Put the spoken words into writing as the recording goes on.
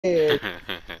It's Oh, nighttime,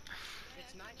 so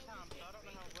I don't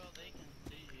know how well they can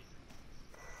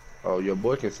see. your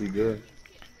boy can see good.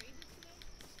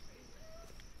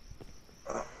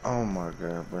 Oh my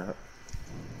god, bro.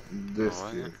 This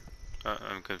what? kid.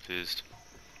 I'm confused.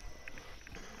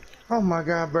 Oh my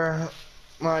god, bro.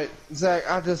 Like, Zach,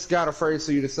 I just got a phrase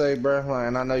for you to say, bro. Like,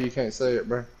 and I know you can't say it,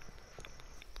 bro.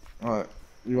 Like,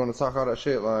 you want to talk all that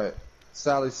shit? Like,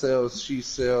 Sally sells, she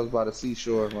sells by the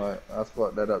seashore. Like, I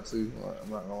fucked that up too. Like, I'm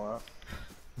not gonna lie.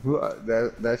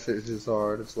 Like, that shit's just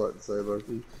hard. That's what to say,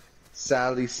 Loki.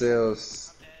 Sally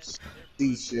sells I'm dead. They're pushing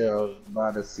me. seashells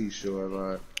by the seashore.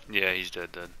 Like, Yeah, he's dead.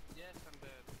 Yes, I'm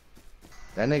dead.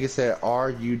 that nigga said, "Are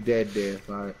you dead, dead?"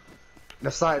 Like,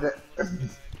 that's like that.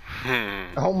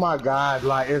 Douchebag. Oh my god,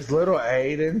 like it's little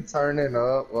Aiden turning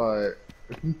up, like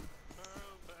Bro,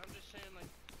 but I'm just saying, like,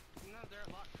 you know, they're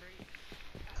a lot crazy.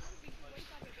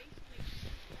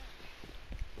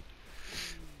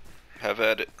 Like, Have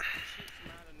at it. this shit's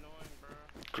mad annoying, bro.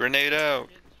 Grenade out.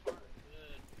 Kids aren't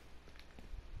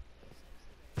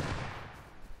good.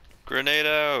 Grenade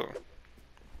out.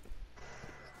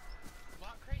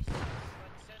 Block crate sucks.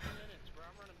 Like 7 minutes, bro.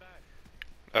 I'm running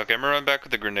back. Okay, I'm gonna run back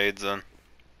with the grenades then.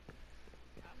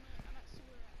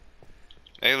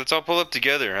 Hey, let's all pull up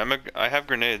together. I have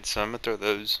grenades, so I'm gonna throw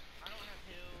those. I don't have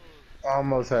hills. I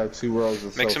almost have 2 rows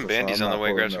of Make some sofa, so bandies I'm on the not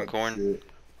way, grab pulling some up corn. shit.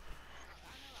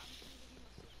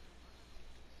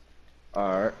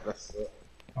 Alright, that's it.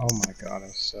 Oh my god, I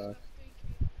suck.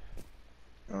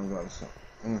 I'm gonna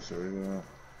show you that.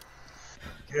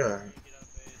 Yeah, I'm trying to hurry and get out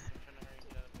of base. I'm trying to hurry and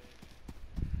get out of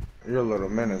base. you're a little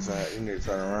menace, Zach. You need to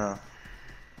turn around.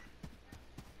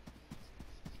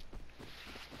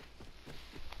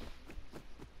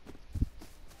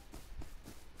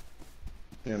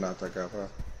 You're not that guy, huh?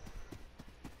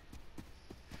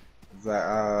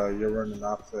 Zach, you're running the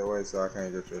opposite way, so I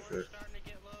can't get your Corn's shit. starting to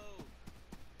get low.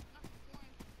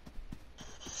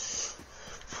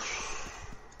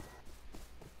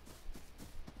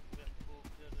 We got full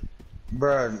good.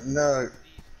 Bruh, no, These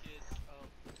kids. Oh,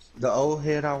 the old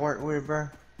head I work with,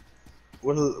 bruh.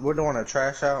 We're doing a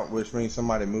trash out, which means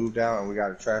somebody moved out, and we got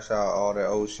to trash out all that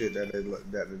old shit that they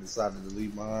decided to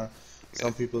leave behind.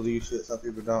 Some people leave shit, some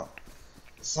people don't.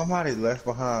 Somebody left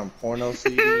behind porno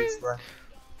CDs, bro.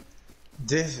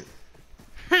 This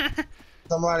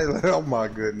somebody. Oh my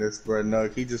goodness, bro. No,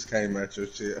 he just came at your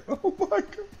shit. Oh my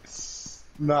god.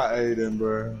 Not Aiden,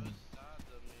 bro. bro, it's sad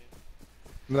to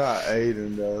me. Not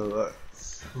Aiden though. Like,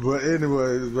 but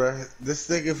anyways, bro. This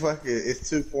nigga fucking it's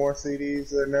 2 porn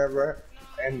CDs in there, bro. No,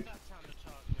 I And don't got time to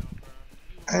talk now,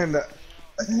 bro. You and. lost me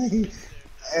now. I can't even sit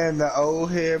there. And the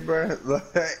old head, bro,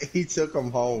 like, he took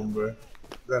him home, bro.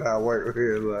 That I work with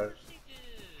here, Of like, course he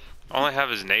did. All I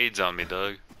have is nades on me,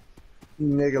 Doug.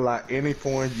 nigga, like, any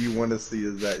porn you want to see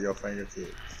is at your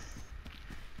fingertips.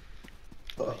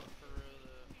 For Fuck.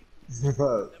 real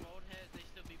though. Them old heads, they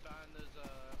still be buying those,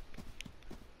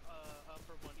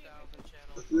 upper 1000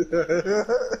 channels.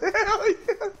 Hell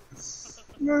yeah.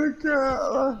 No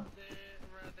god.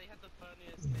 They had the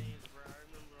funniest names, bro. I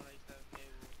remember when I used to have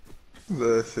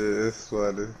cable. That shit is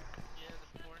funny. Yeah,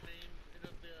 the porn names,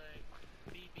 it'll be like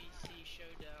BBC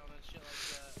Showdown and shit like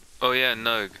that. Oh yeah,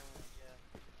 Nug.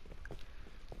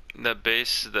 Yeah. That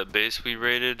base we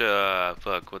raided.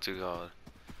 Fuck, what's it called?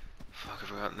 Fuck, I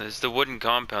forgot. There's the wooden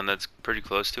compound that's pretty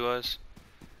close to us.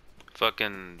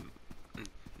 Fucking.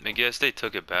 I guess they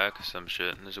took it back or some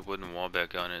shit. And there's a wooden wall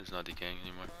back on it. It's not decaying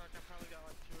anymore. Fuck, I probably got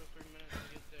like 2 or 3 minutes to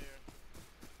get there.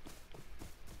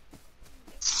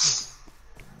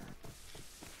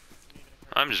 Need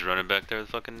to hurry. I'm just running back there with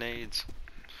fucking nades.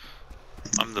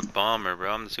 I'm the bomber,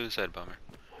 bro. I'm the suicide bomber.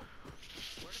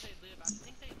 Where do they live? I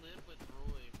think they live with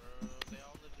Roy, bro. They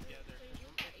all live together.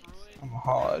 If Roy, I'm gonna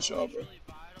holler at y'all, Roy's bro. really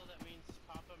vital, that means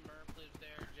Papa Murph lives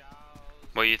there,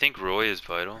 Giles. Well, you think Roy is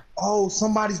vital? Oh,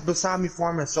 somebody's beside me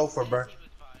farming sofa, bro. He was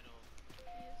vital.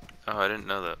 Oh, I didn't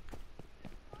know that.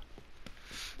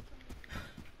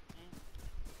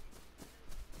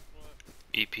 What?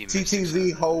 EP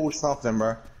TTZ holds something,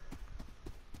 bro.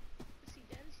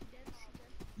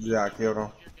 Yeah, I killed him.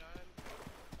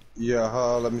 Your gun?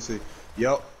 Yeah, let me see.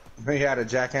 Yup. He had a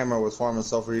jackhammer, was farming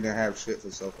sofa. He didn't have shit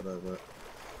for sofa, though, but.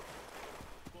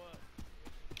 What?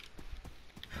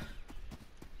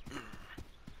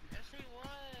 Yes, he was.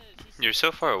 He You're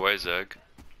so far away, Zach.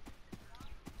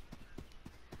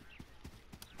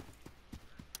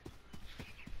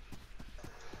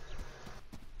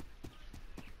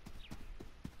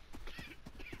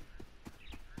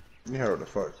 You heard what the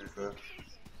fuck she said.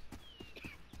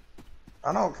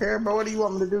 I don't care, bro. What do you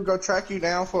want me to do? Go track you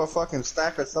down for a fucking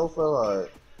stack of sofa?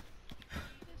 Like,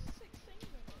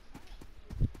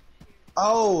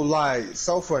 Oh, like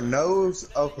Sofa knows?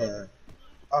 Okay.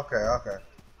 Okay.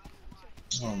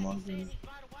 Oh my goodness.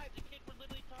 By the way, the kid we're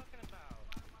literally talking about.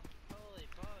 Holy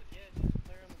fuck, yeah, she's a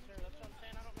player on the server. That's what I'm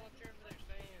saying. I don't know what you're over there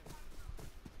saying.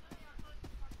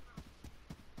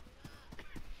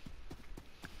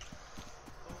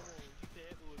 Oh, you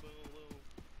bad boy, boom,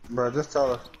 boom. Bro, just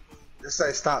tell her. Just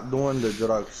say stop doing the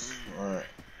drugs. Alright.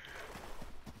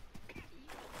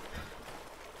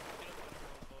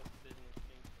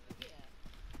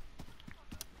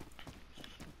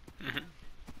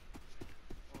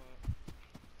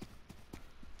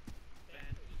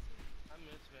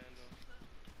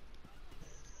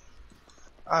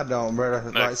 I don't,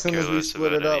 brother. Like, as soon as we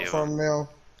split it up from them,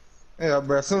 yeah,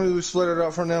 bro. As soon as we split it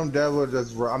up from them, Devil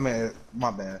just, I mean,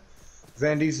 my bad.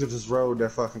 Van Diesel just rode that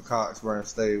fucking Cox, bro, and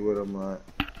stayed with him,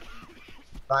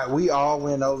 like, we all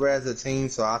went over as a team,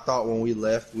 so I thought when we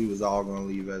left, we was all gonna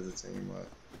leave as a team, like.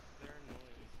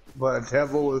 But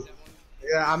Devil was,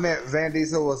 yeah, I meant Van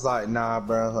Diesel was like, nah,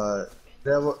 bro, like,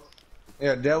 Devil,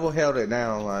 yeah, Devil held it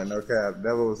down, like, no cap.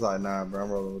 Devil was like, nah, bro,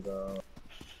 I'm rolling with dog.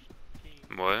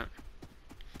 What?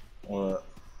 What?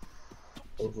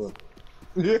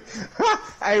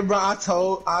 Hey, bro, I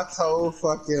told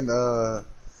fucking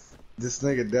this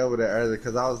nigga Devil that earlier,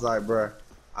 cause I was like, bro,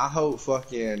 I hope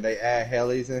fucking they add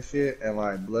Hellies and shit, and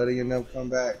like Bloody and them come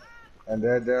back, and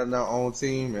they're their own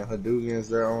team, and Hadouken's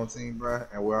their own team, bro,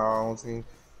 and we're our own team.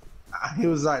 He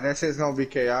was like, that shit's gonna be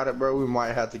chaotic, bro. We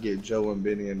might have to get Joe and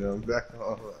Benny and them back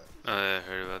on. Oh, yeah, I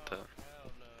heard about that.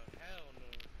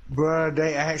 Bro,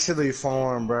 they actually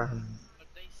farm, bro. But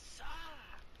they suck.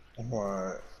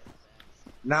 What?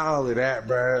 Not only that,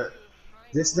 bro.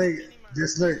 This nigga.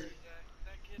 That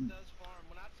kid does farm.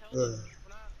 When I tell you,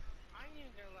 I ain't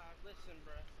even gonna lie. Listen,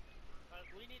 bro.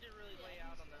 We need to really lay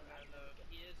out on that. I know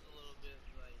he is a little bit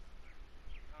like,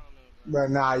 I don't know, bro. But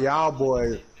nah,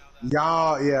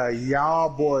 y'all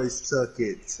boys took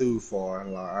it too far.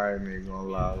 Like, I ain't even gonna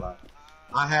lie. Like,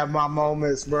 I have my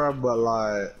moments, bro, but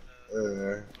like,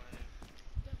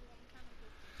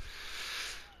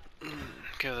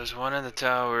 Okay, there's one in the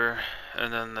tower,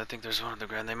 and then I think there's one on the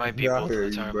ground. They might be Yeah, I both hear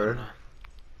in the you, tower, bro. but I don't know.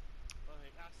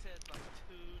 Like, I said like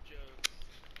 2 jokes.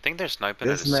 I think they're sniping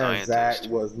this at a man scientist.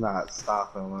 Zach was not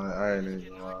stopping. Like, I ain't even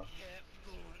gonna lie. Like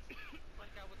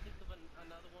I would think of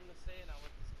another one to say, and I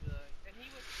would just be like, and he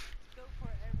would go for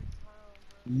it every time,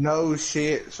 bro. No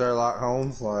shit, Sherlock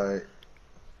Holmes. Like,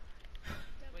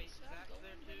 Wait, Zach's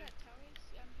there too?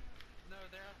 No,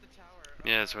 they're at the tower.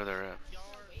 Yeah, that's where they're at.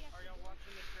 Are y'all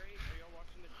watching the crate? Are y'all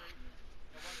watching the crate?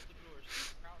 Now watch the doors.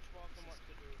 Crouch walk and watch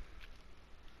the door.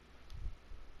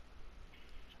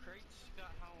 Crate's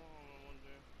got how long, I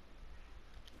wonder?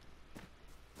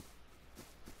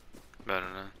 I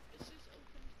don't know.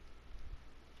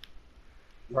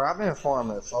 bro, I've been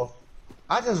farming so.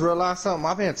 I just realized something.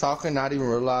 I've been talking, not even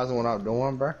realizing what I'm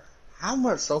doing, bro. How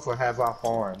much sofa have I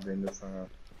farmed in this time?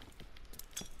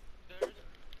 There's who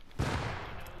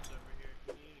knows over here.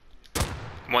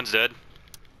 Communicate. One's dead.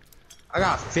 I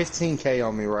got 15K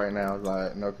on me right now.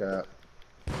 Like, no cap.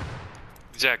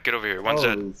 Zach, get over here. One's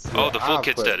Holy dead. shit, Oh, the full I'll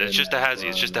kit's put dead. It's in just a that hazy.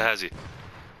 It's just a grind. hazy.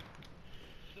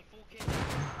 The full kit.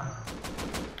 Devil,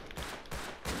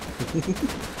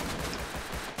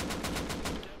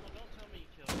 don't tell me you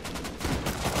killed me.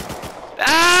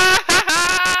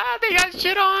 Ah! They got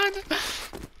shit on.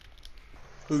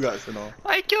 Who got shit on?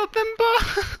 I killed them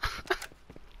both.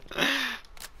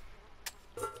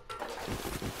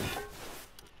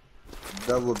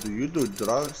 Devil, do you do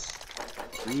drugs?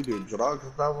 Do you do drugs,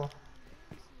 Devil?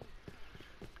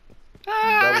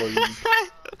 Devil, you...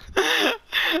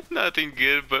 Nothing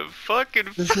good, but fucking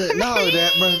This nigga, not only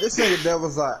that, bro. This nigga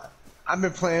Devil's like, I've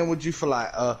been playing with you for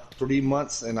like 3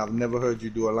 months, and I've never heard you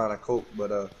do a lot of coke,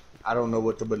 but I don't know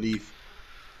what to believe.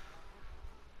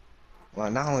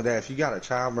 Like, not only that, if you got a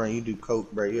child, bro, and you do coke,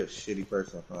 bro, you're a shitty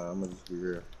person. I'm gonna just be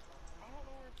real. I don't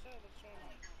know where it's at.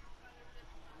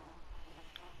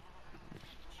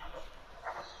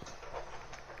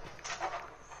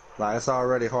 That's why. Like, it's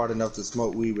already hard enough to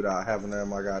smoke weed without having that in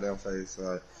my goddamn face.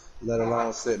 Like, let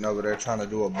alone sitting over there trying to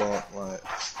do a bump. Like,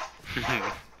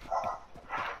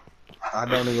 I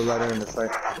don't even let her in the same.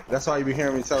 That's why you be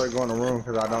hearing me tell her go in the room,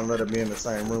 because I don't let her be in the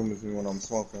same room as me when I'm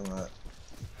smoking. Like,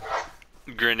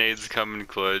 grenades come in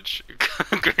clutch.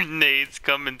 Grenades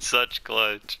come in such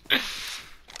clutch. Get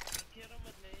him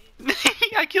with nades.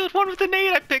 I killed one with a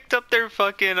nade. I picked up their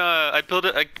fucking I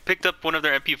picked up one of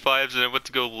their MP5s and I went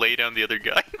to go lay down the other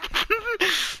guy.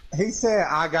 he said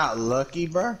I got lucky,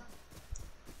 bro.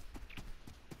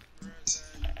 Where is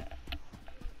that?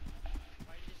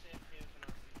 Why did you say FPS and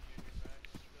not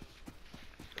computer,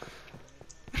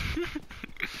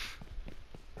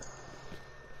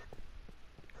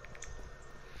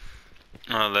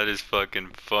 Oh, that is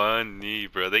fucking funny,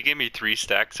 bro. They gave me 3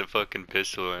 stacks of fucking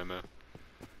pistol ammo.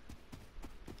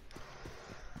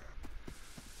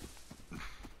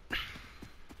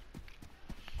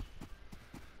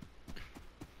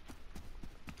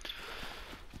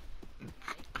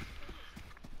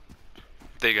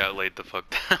 They got laid the fuck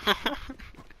down.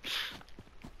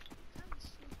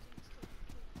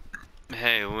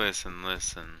 Hey, listen.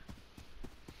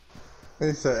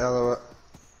 He said, LOL.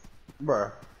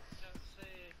 Bruh. Just say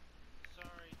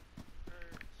sorry. Or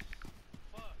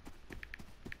fuck.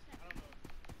 I don't know.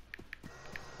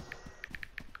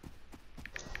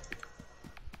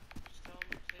 Just tell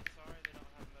them say sorry they don't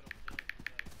have metal bullets.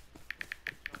 Like,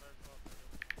 it's not our fault they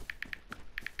don't.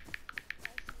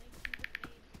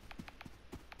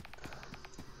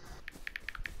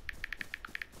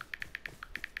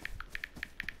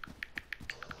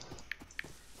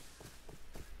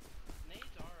 Nades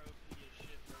are OP as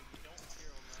shit, bro. You don't hear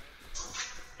them,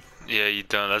 right? Yeah, you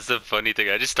don't. That's the funny thing.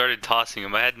 I just started tossing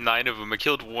them. I had 9 of them. I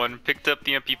killed one, picked up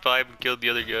the MP5, and killed the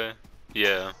other guy.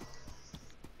 Yeah.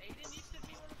 Aiden used to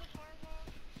be one of the fireballs.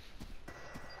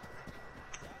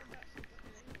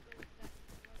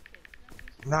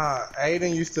 Nah,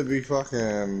 Aiden used to be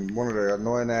fucking one of the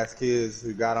annoying ass kids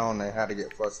who got on and had to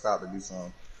get fussed out to do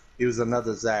something. He was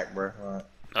another Zach, bro. Right.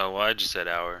 Oh, well, I just said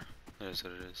hour. That's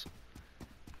what it is.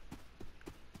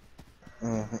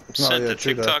 Sent to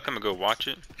true that. TikTok. I'm gonna go watch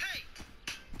it. Hey,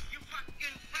 you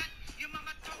fucking fat. Your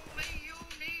mama told me you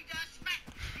need a smack.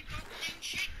 You talking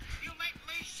shit. You make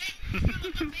me sick. You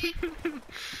little bitch.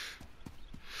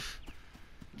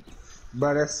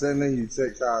 But that's sending you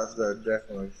TikToks that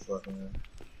definitely fucking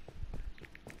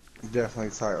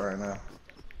definitely tight right now. They're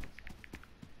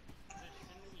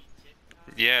sending you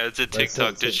TikTok. Yeah, it's a They TikTok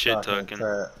sent just shit TikTok in talking.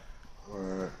 the chat. Where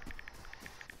did the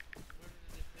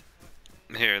TikTok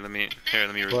say? Here, let me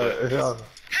read But, it. yeah.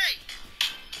 Hey,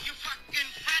 you fucking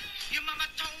fat. Your mama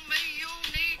told me you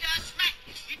need a smack.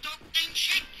 You talking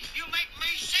shit. You make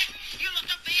me sick. You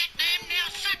little Vietnam now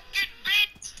suck it,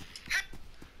 bitch.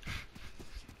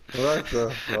 What the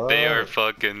fuck? They are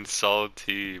fucking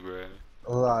salty, bro.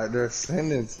 Like, they're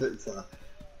sending TikTok.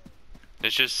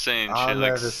 It's just saying I shit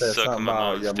like never said sucking something my about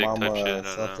mom's your dick mama type shit. I or don't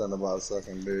know. something about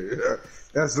sucking dick.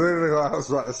 That's literally what I was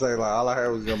about to say. Like, all I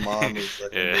heard was your mom was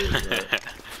sucking dick. Bro. Yeah.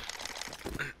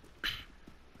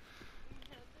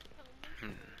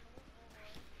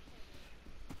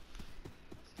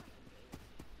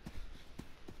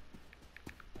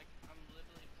 Like, I'm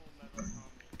literally full metal Tommy.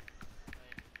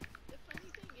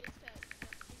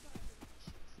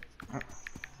 Like,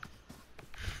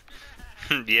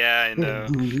 Yeah, I know.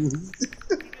 he's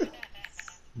hated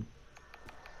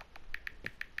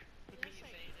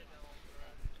on,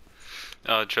 bro.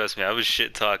 Oh, trust me, I was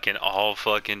shit talking all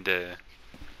fucking day.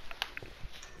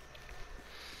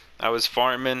 I was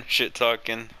farming, shit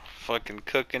talking, fucking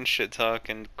cooking, shit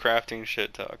talking, crafting,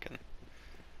 shit talking.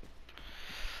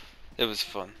 It was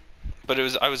fun. But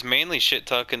I was mainly shit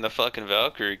talking the fucking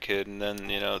Valkyrie kid, and then,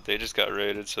 you know, they just got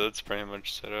raided, so it's pretty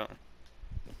much set out.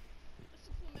 Looks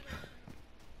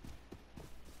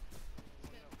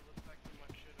like too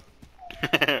much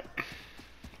shit on you.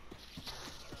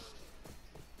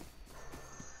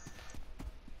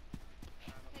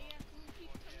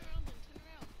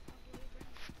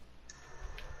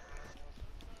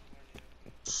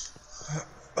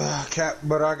 Cap,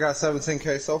 but I got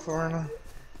 17K so far right now.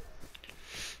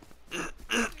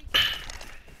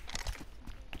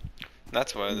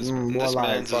 That's why this More like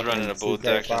man's is running a fucking bolt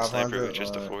action sniper 2K500, with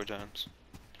just a like- 4 times.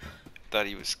 Thought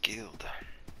he was skilled.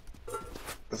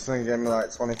 This thing gave me like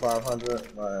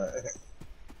 2,500. Like,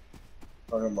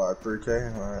 talking about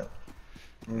 3K. Like,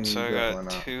 So I definitely got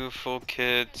not. 2 full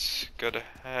kits, got a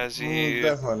hazy,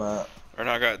 Definitely not. or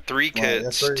no, I got 3 Well, yeah,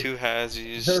 kits, 3. 2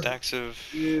 hazies, There's- stacks of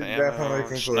you definitely ammo, can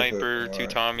click sniper, it, 2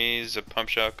 alright. Tommies, a pump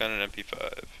shotgun, and an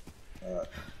MP5.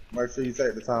 Make sure you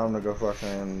take the time to go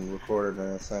fucking record it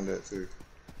and send it to.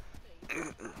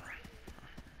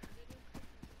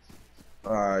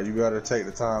 You gotta take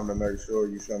the time to make sure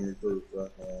you show me proof.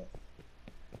 What are y'all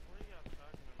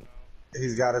talking about?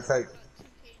 He's gotta take.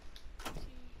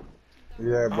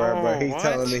 Yeah, bro, Oh, but he's what?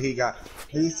 telling me he got.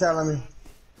 He's telling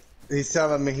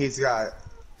me he's got.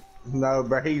 No,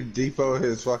 bro, he depoted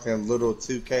his fucking little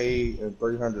 2K and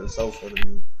 300 sofa to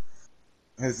me.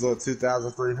 His little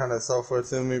 2,300 sofa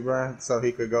to me, bro, so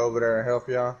he could go over there and help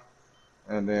y'all.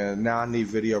 And then now I need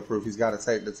video proof. He's got to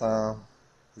take the time.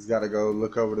 He's got to go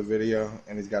look over the video,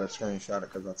 and he's got to screenshot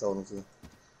it because I told him to.